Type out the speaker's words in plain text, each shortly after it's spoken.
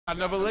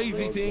Another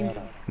lazy team.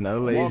 Another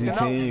lazy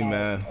team,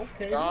 man.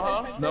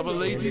 Another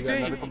lazy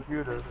team.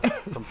 Computer.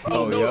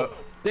 Oh, no. Yep.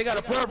 They got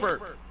a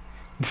pervert.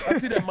 I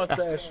see that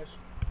mustache.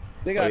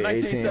 They got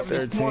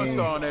 1970s porn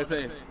star on their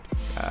team.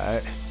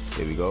 Alright,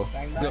 here we go.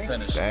 Good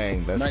finish.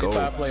 Bang, let's go.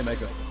 95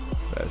 playmaker.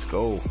 Let's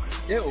go.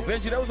 Yo,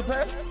 Benji, that was a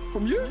pass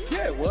from you?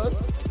 Yeah, it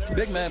was.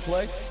 Big man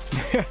play.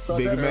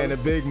 Big man to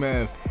big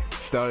man.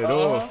 Started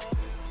off.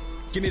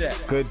 Give me that.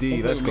 Good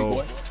D, let's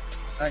go.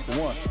 Thank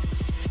you, one.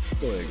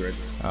 Go ahead, Greg.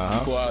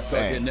 Before I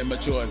start getting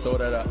immature and throw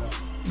that out.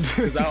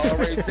 Because I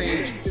already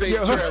seen fake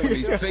trailing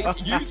me. Fake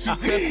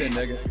YouTube tempting,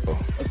 nigga.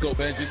 Let's go,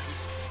 Benji.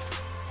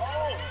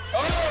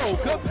 Oh,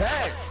 good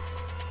pass.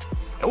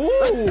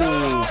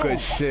 Ooh, good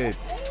shit.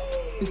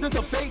 Is this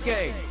a fake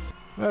game?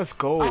 Let's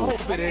go. I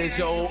hope it is,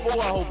 yo. Oh,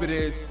 I hope it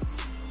is.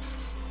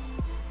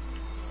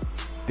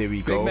 There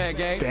we go. Big man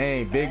game.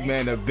 Dang, big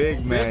man to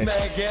big man. Big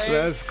man game.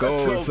 Let's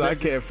go. So I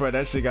Benji. can't front.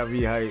 That shit got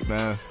me hyped,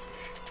 man.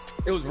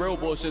 It was real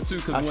bullshit too,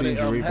 because when it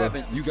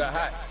happened, you got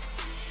hot.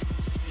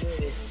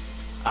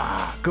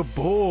 Ah, good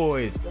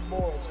boy.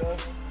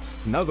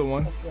 Another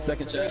one.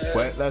 Second chance.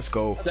 Wet, let's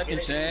go.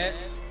 Second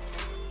chance.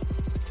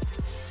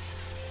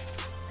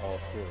 Oh,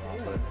 shit.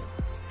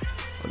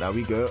 Well, now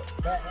we good.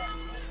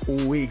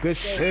 Ooh, we good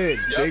shit.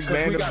 Big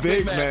man to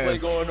big man. Play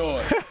going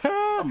on.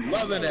 I'm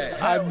loving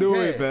that. I knew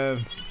it,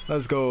 man.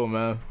 Let's go,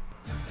 man.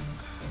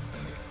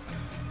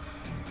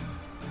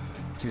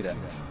 Do that.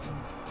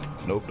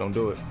 Nope, don't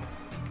do it.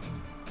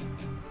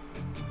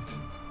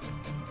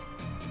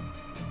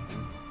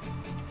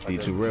 D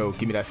too real.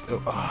 Give me that.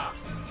 Oh.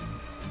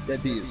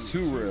 That D is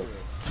too real.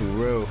 Too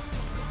real.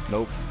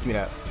 Nope. Give me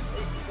that.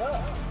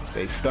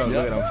 They stuck.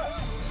 Look at them.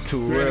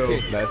 Too real.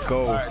 Let's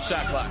go. All right,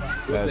 shot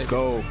clock. Let's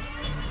go.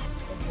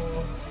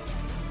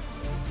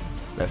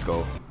 Let's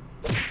go.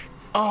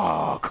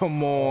 Oh,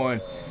 come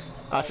on.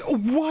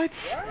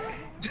 What?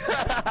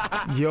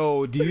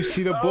 Yo, do you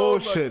see the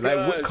bullshit?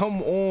 Like, what?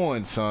 Come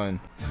on, son.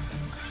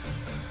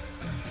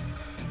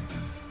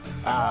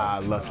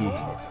 Ah, lucky.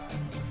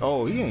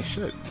 Oh, he ain't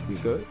shit. We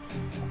good.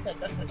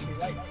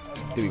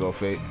 Here we go,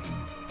 Fate.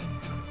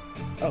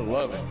 I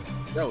love it.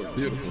 That was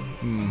beautiful.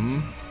 Mm-hmm.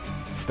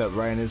 Stepped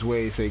right in his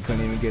way, so he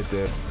couldn't even get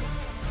there.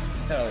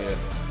 Hell yeah.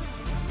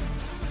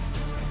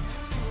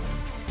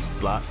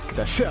 Block. Get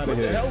that shit out of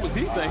here. What the hell was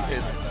he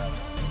thinking?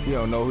 You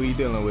don't know who he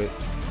dealing with.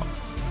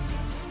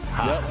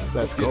 Ha. Yep.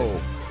 Let's go.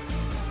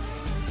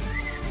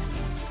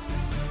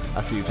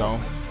 I see you,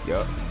 Tom.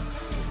 Yup.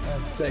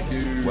 Thank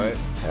you. What?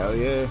 Hell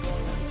yeah.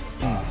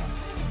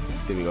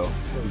 There we go.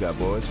 We got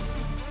boys.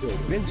 Yo,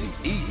 Benji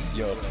eats,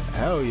 yo.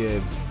 Hell yeah.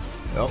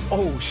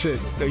 Oh shit.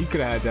 No, you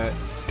could have had that.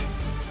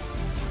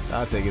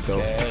 I'll take it though.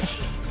 Cash.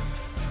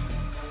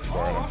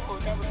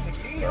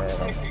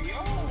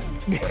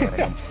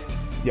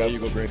 There you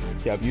go, Greg.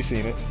 Yup, you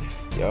seen it.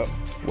 Yup.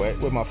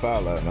 Where my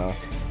foul at now?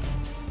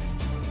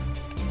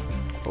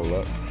 Hold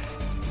up.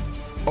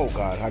 Oh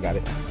god, I got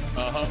it.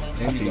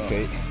 I see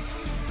Fate.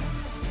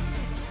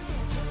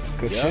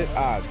 Good shit.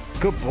 Ah,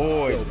 good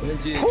boy. Yo,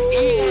 Benji is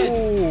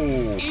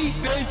Ooh. eat,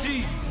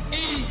 Benji,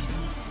 eat.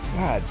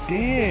 God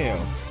damn.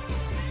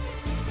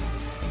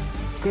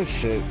 Good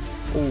shit.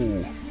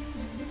 Ooh.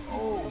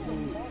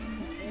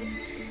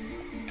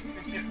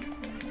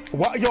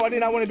 What? Yo, I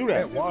did not want to do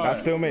that. I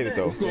still made it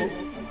though. It's cool. You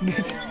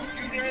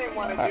didn't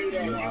want to do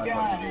that. You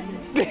got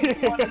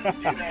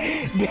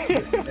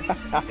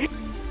it.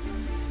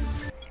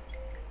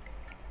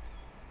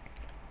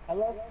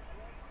 Hello?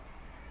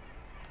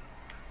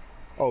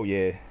 Oh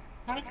yeah.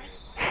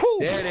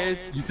 There it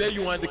is. You said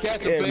you wanted to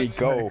catch him, There we Fate.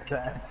 go.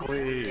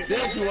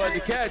 Said you wanted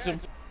to catch him.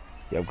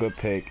 Yo, good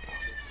pick.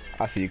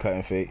 I see you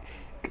cutting Fate.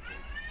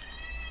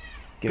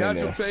 Get Catch in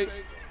him, there. Fate.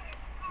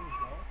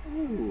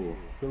 Ooh,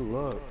 good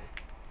luck.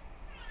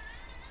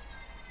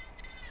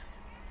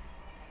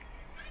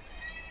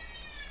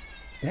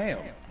 Damn.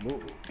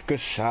 Good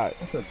shot.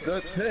 That's a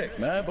good pick,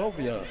 man. Both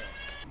of y'all.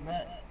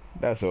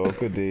 That's all.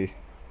 Good D.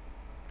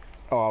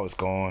 Oh, I was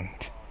gone.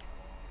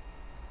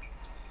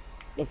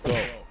 Let's go.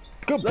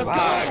 Good Let's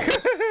block.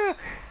 go.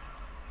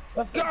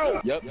 Let's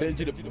go. Yep,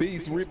 Benji the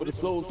Beast, Reaper the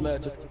Soul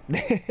Snatcher.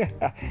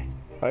 Are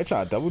they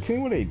trying to double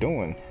team? What are they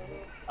doing?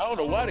 I don't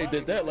know why they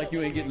did that, like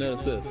you ain't getting an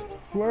assist.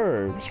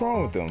 Word. What's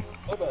wrong with them?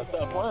 They better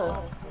stop playing.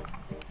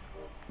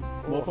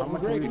 It's motherfucking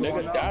McGrady,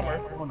 nigga. Dahmer.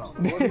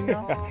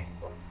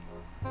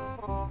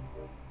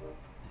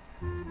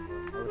 I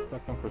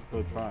respect him for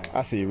still trying.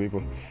 I see you,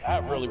 Reaper. I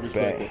really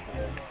respect it.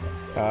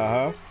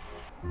 Uh-huh.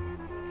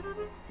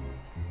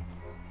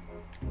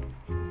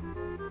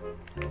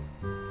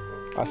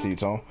 I see you,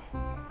 Tom.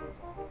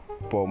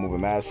 Ball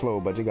moving mad slow,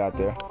 but you got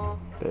there.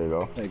 There you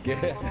go.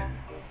 Again.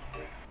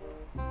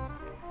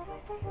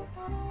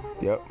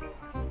 Yep.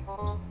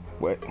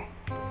 Wet.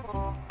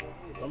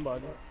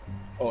 Somebody.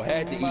 Oh,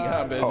 had to eat,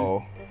 huh, Benji?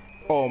 Oh.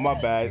 Oh, my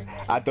bad.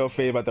 I thought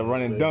Faye about to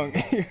run and dunk.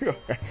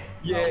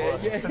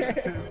 Yeah.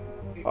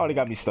 Oh, they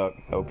got me stuck.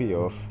 OP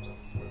off.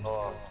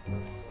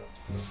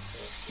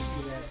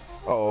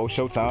 Oh,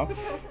 showtime.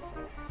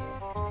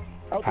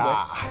 Okay.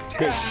 Ah,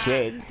 good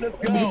shit. Let's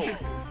go.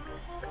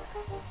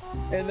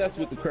 And that's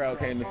what the crowd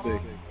came to see.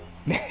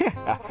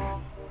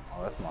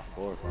 Oh, that's my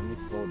fourth. Let me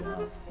slow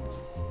down.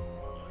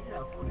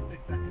 Yeah,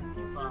 46 seconds.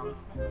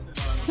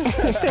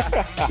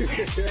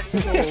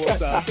 Keep One more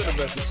time. Send a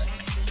message.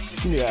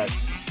 Yeah.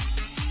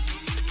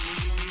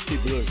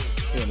 Keep blue.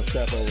 You're gonna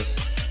step over.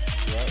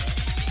 Right.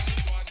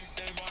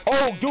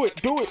 Oh, do it,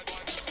 do it.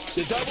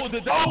 The double,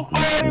 the double.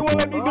 Oh, they won't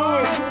let me do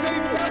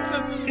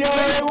it. Yo,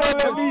 they won't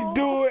let me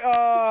do it.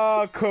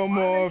 Oh, come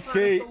on,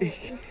 Fate.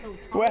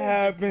 What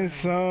happened,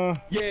 son?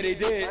 Yeah, they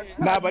did.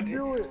 Nah, but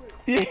Do it.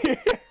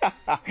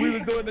 We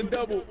was doing the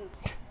double.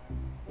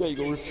 There you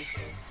go.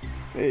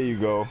 There you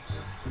go.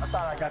 I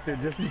thought I got there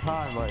just in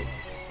time, like.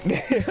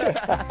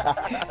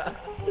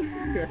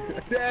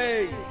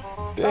 Dang.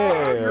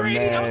 Damn, Green,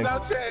 that was man. our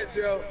chance,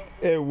 yo.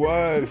 It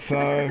was,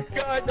 son.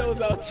 God, that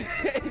was our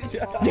chance,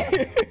 yo.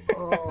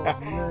 Oh,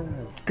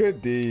 man.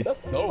 Good D.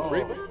 That's dope,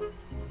 Reaper.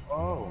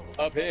 Oh.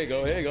 Up, here you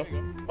go, here you go.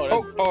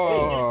 Oh,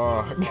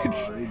 Oh,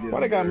 that's why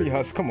they got me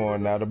hustling? Come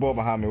on now, the ball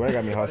behind me. Why they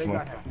got me They hustling?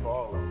 got him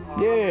falling.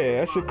 Yeah,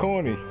 that shit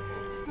corny.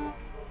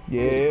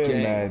 Yeah,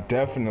 Gang. man,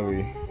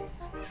 definitely.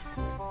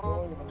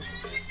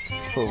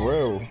 For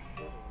real.